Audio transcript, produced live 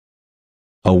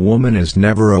A woman is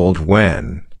never old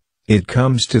when it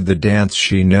comes to the dance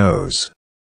she knows.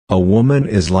 A woman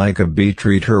is like a bee,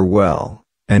 treat her well,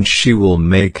 and she will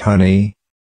make honey.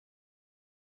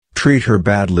 Treat her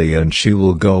badly and she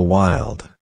will go wild.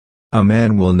 A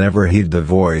man will never heed the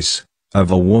voice of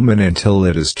a woman until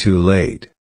it is too late.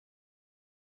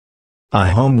 A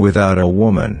home without a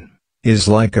woman is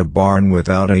like a barn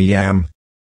without a yam.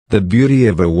 The beauty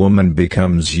of a woman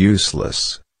becomes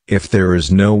useless if there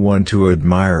is no one to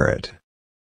admire it.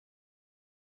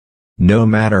 No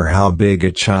matter how big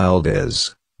a child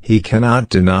is, he cannot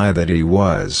deny that he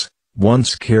was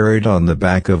once carried on the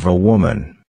back of a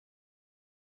woman.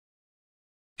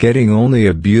 Getting only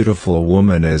a beautiful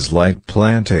woman is like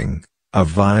planting a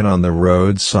vine on the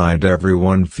roadside.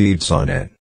 Everyone feeds on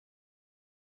it.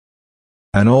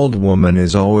 An old woman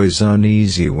is always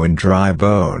uneasy when dry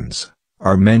bones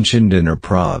are mentioned in a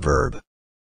proverb.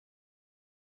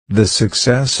 The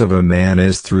success of a man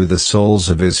is through the soles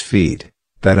of his feet,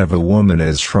 that of a woman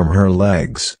is from her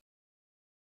legs.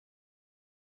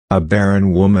 A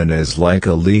barren woman is like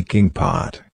a leaking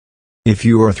pot. If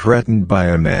you are threatened by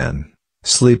a man,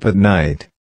 sleep at night.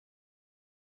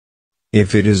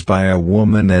 If it is by a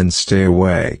woman, then stay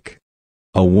awake.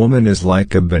 A woman is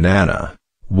like a banana.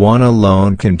 One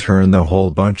alone can turn the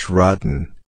whole bunch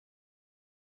rotten.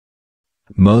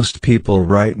 Most people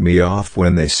write me off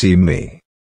when they see me.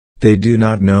 They do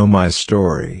not know my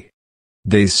story.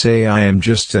 They say I am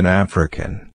just an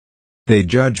African. They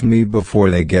judge me before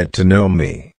they get to know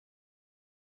me.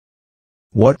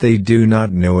 What they do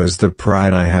not know is the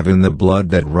pride I have in the blood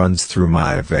that runs through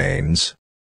my veins.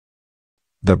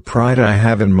 The pride I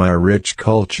have in my rich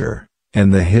culture,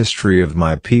 and the history of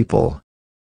my people.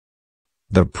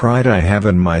 The pride I have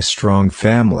in my strong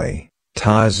family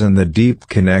ties and the deep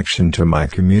connection to my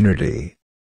community.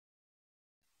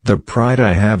 The pride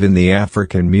I have in the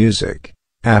African music,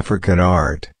 African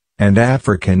art, and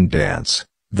African dance,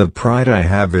 the pride I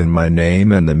have in my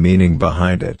name and the meaning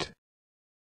behind it.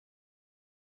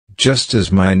 Just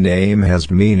as my name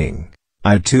has meaning,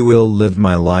 I too will live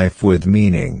my life with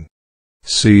meaning.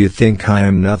 So you think I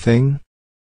am nothing?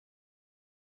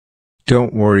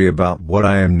 Don't worry about what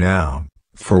I am now,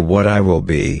 for what I will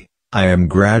be, I am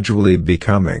gradually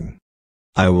becoming.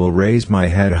 I will raise my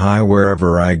head high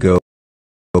wherever I go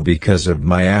because of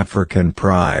my African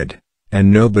pride,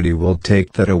 and nobody will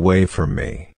take that away from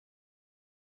me.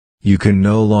 You can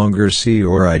no longer see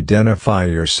or identify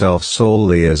yourself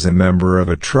solely as a member of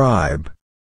a tribe,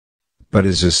 but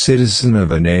as a citizen of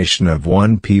a nation of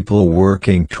one people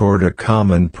working toward a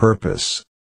common purpose.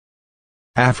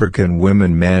 African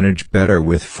women manage better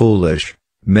with foolish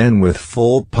men with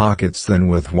full pockets than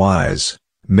with wise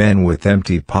men with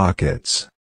empty pockets.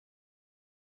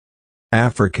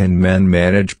 African men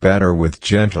manage better with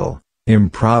gentle,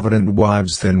 improvident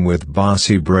wives than with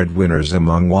bossy breadwinners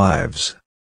among wives.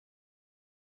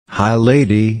 High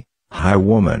lady, high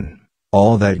woman,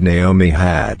 all that Naomi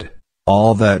had,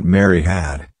 all that Mary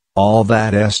had, all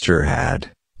that Esther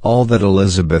had, all that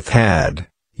Elizabeth had,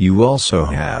 you also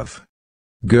have.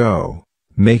 Go,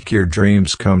 make your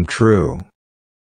dreams come true.